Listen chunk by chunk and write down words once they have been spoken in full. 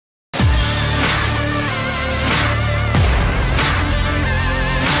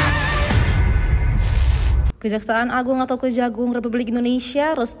Kejaksaan Agung atau Kejagung Republik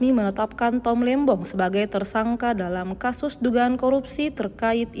Indonesia resmi menetapkan Tom Lembong sebagai tersangka dalam kasus dugaan korupsi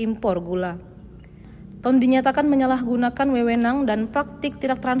terkait impor gula. Tom dinyatakan menyalahgunakan wewenang dan praktik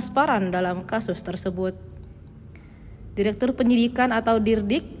tidak transparan dalam kasus tersebut. Direktur Penyidikan atau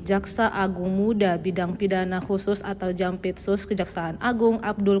Dirdik, Jaksa Agung Muda Bidang Pidana Khusus atau Jampitsus Kejaksaan Agung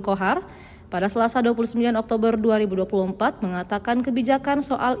Abdul Qohar pada Selasa 29 Oktober 2024 mengatakan kebijakan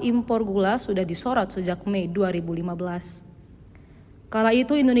soal impor gula sudah disorot sejak Mei 2015. Kala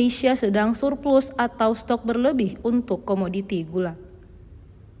itu Indonesia sedang surplus atau stok berlebih untuk komoditi gula.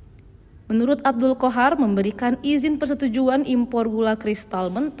 Menurut Abdul Qohar memberikan izin persetujuan impor gula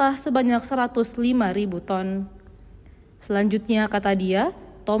kristal mentah sebanyak 105.000 ton. Selanjutnya, kata dia,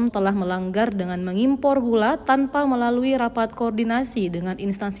 Tom telah melanggar dengan mengimpor gula tanpa melalui rapat koordinasi dengan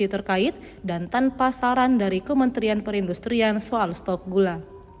instansi terkait dan tanpa saran dari Kementerian Perindustrian soal stok gula.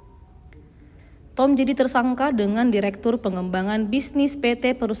 Tom jadi tersangka dengan Direktur Pengembangan Bisnis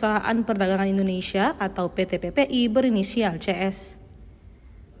PT Perusahaan Perdagangan Indonesia atau PT PPI berinisial CS.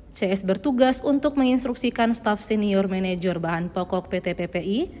 CS bertugas untuk menginstruksikan staf senior manajer bahan pokok PT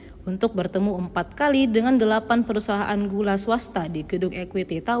PPI untuk bertemu 4 kali dengan 8 perusahaan gula swasta di Gedung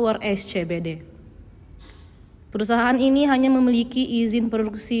Equity Tower SCBD. Perusahaan ini hanya memiliki izin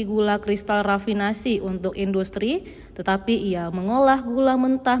produksi gula kristal rafinasi untuk industri, tetapi ia mengolah gula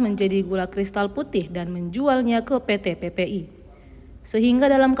mentah menjadi gula kristal putih dan menjualnya ke PT PPI. Sehingga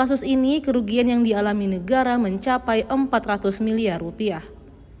dalam kasus ini kerugian yang dialami negara mencapai 400 miliar rupiah.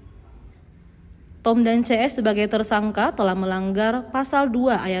 Tom dan CS sebagai tersangka telah melanggar Pasal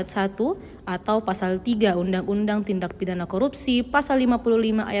 2 Ayat 1 atau Pasal 3 Undang-Undang Tindak Pidana Korupsi Pasal 55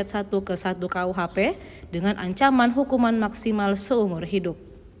 Ayat 1 ke 1 KUHP dengan ancaman hukuman maksimal seumur hidup.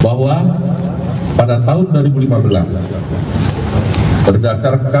 Bahwa pada tahun 2015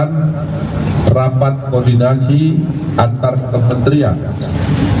 berdasarkan rapat koordinasi antar kementerian,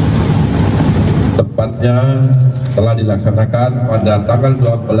 tepatnya telah dilaksanakan pada tanggal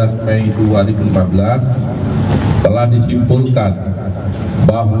 12 Mei 2015, telah disimpulkan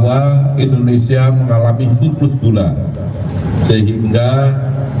bahwa Indonesia mengalami surplus gula sehingga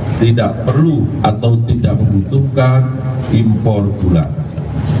tidak perlu atau tidak membutuhkan impor gula.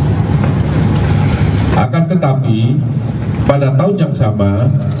 Akan tetapi pada tahun yang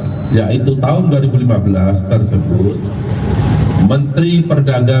sama, yaitu tahun 2015 tersebut, Menteri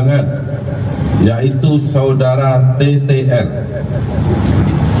Perdagangan yaitu saudara TTR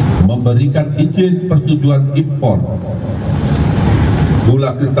memberikan izin persetujuan impor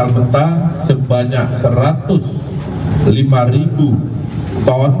gula kristal mentah sebanyak 105.000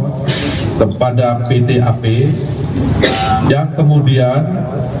 ton kepada PT AP, yang kemudian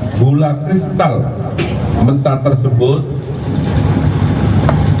gula kristal mentah tersebut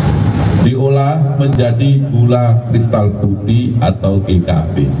diolah menjadi gula kristal putih atau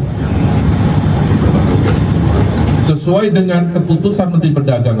GKP. Sesuai dengan keputusan Menteri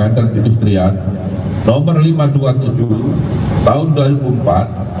Perdagangan dan Perindustrian nomor 527 tahun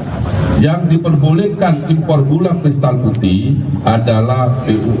 2004, yang diperbolehkan impor gula kristal putih adalah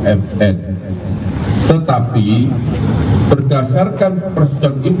BUMN. Tetapi berdasarkan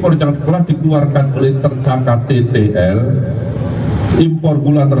persetujuan impor yang telah dikeluarkan oleh tersangka TTL, impor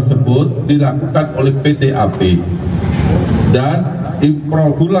gula tersebut dilakukan oleh PT AP dan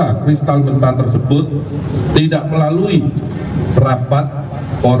impor gula kristal mentah tersebut tidak melalui rapat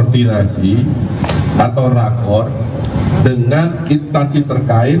koordinasi atau rakor dengan instansi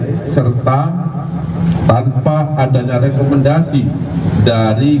terkait serta tanpa adanya rekomendasi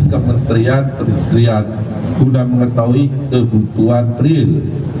dari Kementerian Perindustrian guna mengetahui kebutuhan real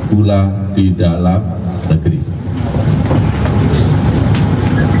gula di dalam negeri.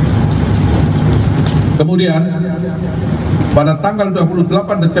 Kemudian pada tanggal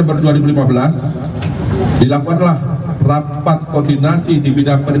 28 Desember 2015 dilakukanlah rapat koordinasi di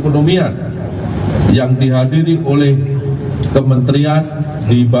bidang perekonomian yang dihadiri oleh kementerian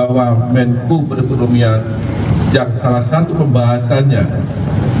di bawah Menko Perekonomian, yang salah satu pembahasannya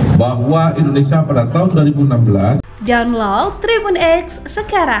bahwa Indonesia pada tahun 2016. Download Tribun X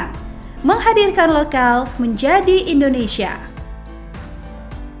sekarang, menghadirkan lokal menjadi Indonesia.